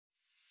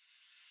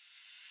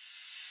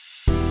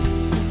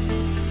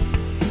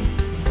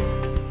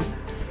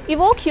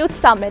Evoke Youth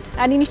Summit,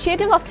 an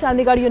initiative of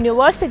Chandigarh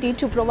University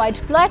to provide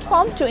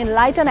platform to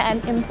enlighten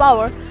and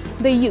empower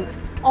the youth.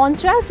 On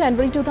 12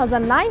 January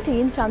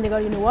 2019,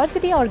 Chandigarh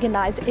University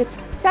organized its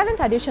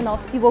 7th edition of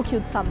Evoke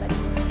Youth Summit.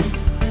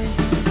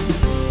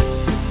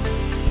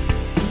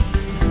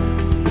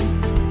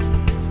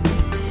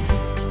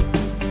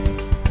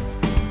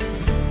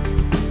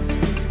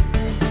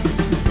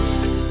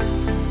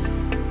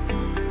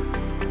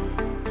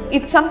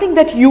 It's something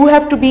that you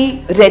have to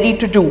be ready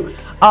to do.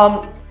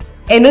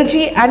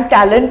 Energy and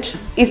talent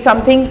is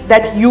something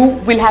that you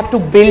will have to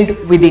build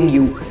within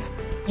you.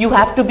 You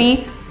have to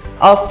be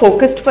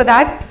focused for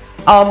that.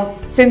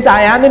 Since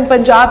I am in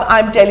Punjab,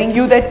 I'm telling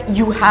you that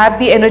you have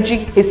the energy.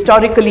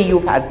 Historically,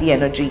 you've had the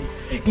energy.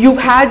 You've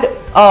had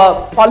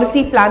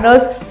policy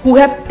planners who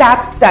have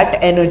tapped that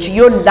energy.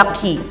 You're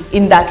lucky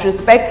in that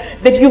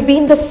respect that you've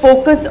been the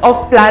focus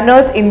of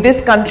planners in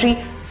this country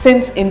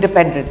since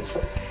independence.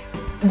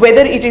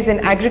 Whether it is in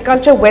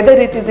agriculture, whether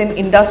it is in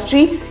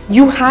industry,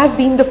 you have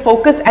been the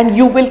focus and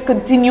you will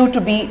continue to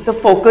be the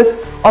focus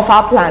of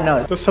our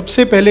planners. तो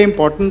सबसे पहले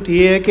important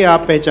ये है कि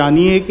आप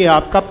पहचानिए कि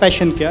आपका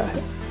passion क्या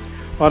है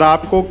और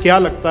आपको क्या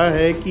लगता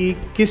है कि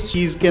किस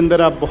चीज़ के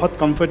अंदर आप बहुत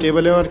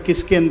कंफर्टेबल है और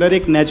किसके अंदर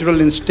एक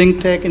नेचुरल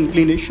इंस्टिंक्ट है, एक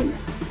इंक्लिनेशन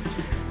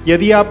है।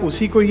 यदि आप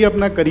उसी को ही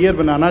अपना करियर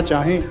बनाना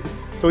चाहें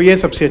तो ये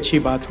सबसे अच्छी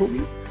बात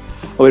होगी।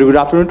 Very good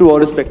afternoon to all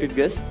respected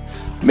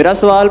guest. मेरा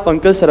सवाल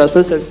पंकज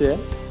सरस्वत सर से है।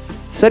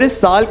 सर, इस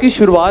साल की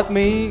शुरुआत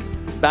में ही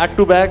बैक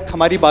टू बैक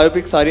हमारी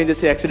बायोपिक्स आ रही हैं,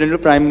 जैसे accidental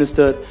prime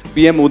minister,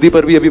 PM Modi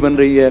पर भी अभी बन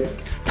रही है,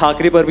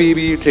 ठाकरे पर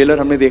भी ट्रेलर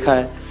हमने देखा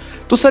है।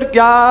 तो सर,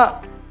 क्या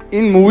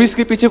इन मूवीज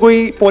के पीछे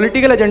कोई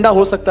पॉलिटिकल एजेंडा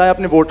हो सकता है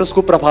अपने वोटर्स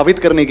को प्रभावित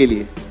करने के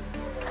लिए?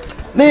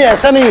 नहीं,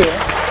 ऐसा नहीं है।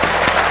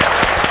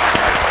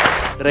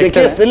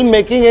 देखिए, फिल्म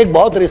मेकिंग एक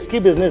बहुत रिस्की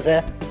बिजनेस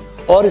है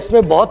और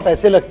इसमें बहुत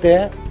पैसे लगते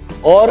हैं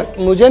और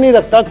मुझे नहीं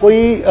लगता कोई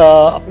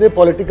अपने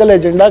पॉलिटिकल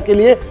एजेंडा के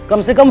लिए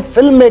कम से कम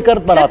फिल्म मेकर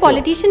बनाते हैं।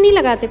 पॉलिटिशियन नहीं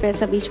लगाते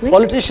पैसा बीच में?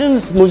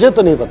 पॉलिटिशियंस मुझे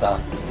तो नहीं पता।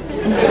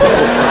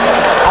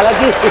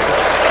 हालांकि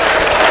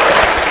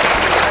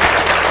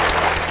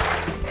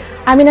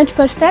Eminent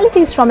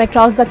personalities from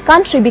across the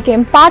country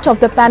became part of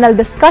the panel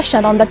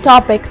discussion on the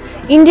topic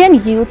Indian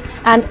Youth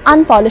and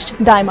Unpolished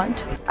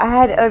Diamond. I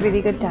had a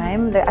really good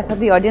time. I thought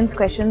the audience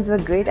questions were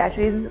great.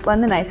 Actually, this is one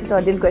of the nicest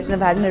audience questions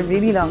I've had in a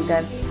really long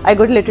time. I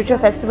go to literature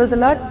festivals a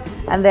lot,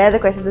 and there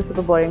the questions are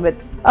super boring. But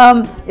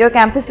your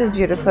campus is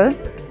beautiful,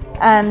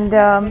 and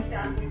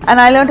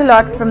I learned a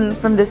lot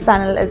from this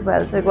panel as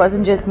well. So it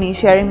wasn't just me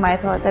sharing my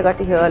thoughts. I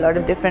got to hear a lot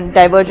of different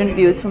divergent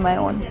views from my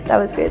own. That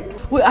was great.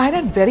 Well, I had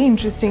a very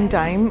interesting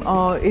time.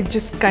 It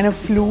just kind of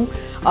flew.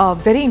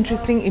 Very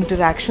interesting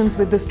interactions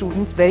with the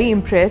students. Very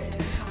impressed.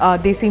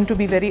 They seem to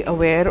be very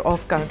aware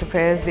of current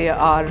affairs. They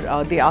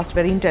asked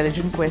very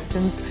intelligent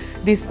questions.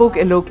 They spoke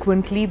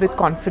eloquently with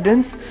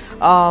confidence.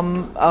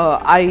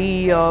 I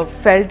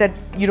felt that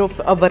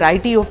a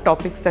variety of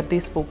topics that they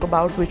spoke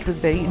about, which was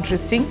very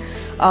interesting,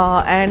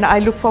 and I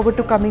look forward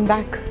to coming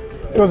back.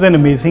 It was an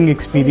amazing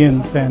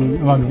experience, and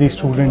amongst the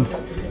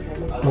students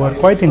who are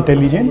quite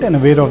intelligent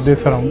and aware of their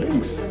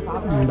surroundings,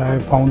 and I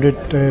found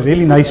it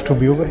really nice to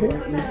be over here.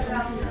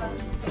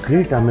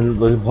 Great. I mean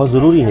बहुत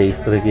ज़रूरी है इस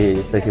तरह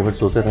के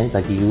events होते रहें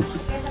ताकि youth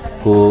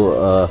को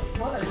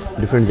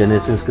डिफरेंट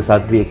जनरेशंस के साथ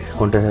भी एक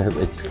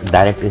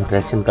डायरेक्ट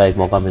इंटरेक्शन का एक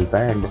मौका मिलता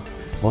है। एंड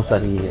बहुत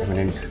सारी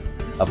एमिनेंट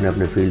अपने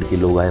अपने फील्ड के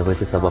लोग आए हुए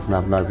थे, सब अपना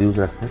अपना व्यूज़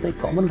रखते हैं। तो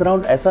एक कॉमन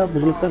ग्राउंड ऐसा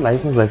मुझे लगता है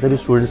लाइफ में वैसे भी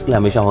स्टूडेंट्स के लिए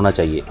हमेशा होना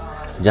चाहिए,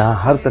 जहाँ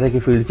हर तरह के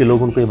फील्ड के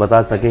लोग उनको ये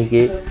बता सकें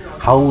कि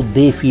how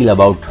they feel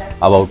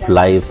about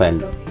life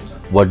and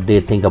what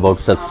they think about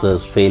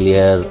success,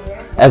 failure,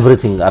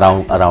 everything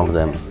around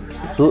them.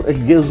 So it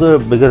gives a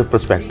bigger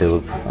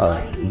perspective,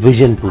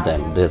 vision to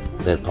them,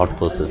 their thought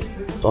process.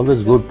 It's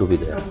always good to be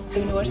there.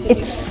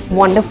 It's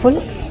wonderful.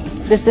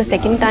 This is the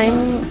second time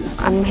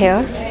I'm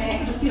here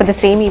for the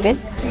same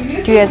event.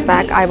 2 years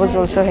back I was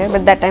also here,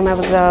 but that time I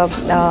was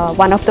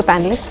one of the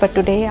panelists. But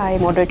today I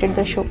moderated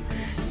the show.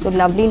 So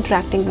lovely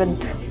interacting with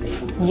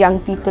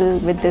young people,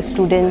 with the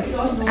students,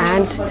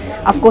 and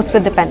of course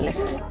with the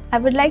panelists. I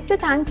would like to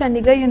thank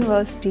Chandigarh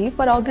University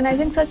for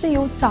organizing such a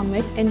youth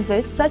summit in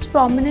which such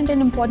prominent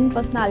and important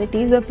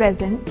personalities were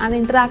present and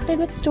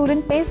interacted with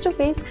students face to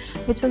face,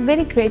 which was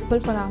very grateful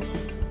for us.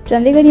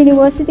 Chandigarh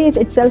University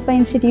is itself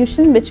an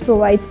institution which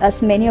provides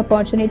us many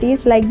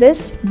opportunities like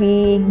this. We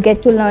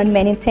get to learn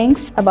many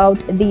things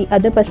about the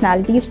other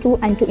personalities too,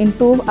 and to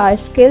improve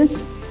our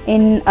skills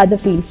in other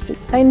fields too.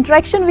 An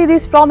interaction with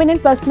these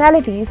prominent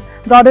personalities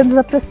broadens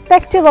the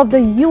perspective of the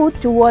youth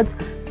towards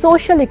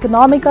social,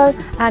 economical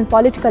and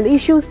political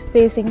issues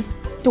facing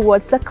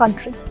towards the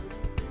country.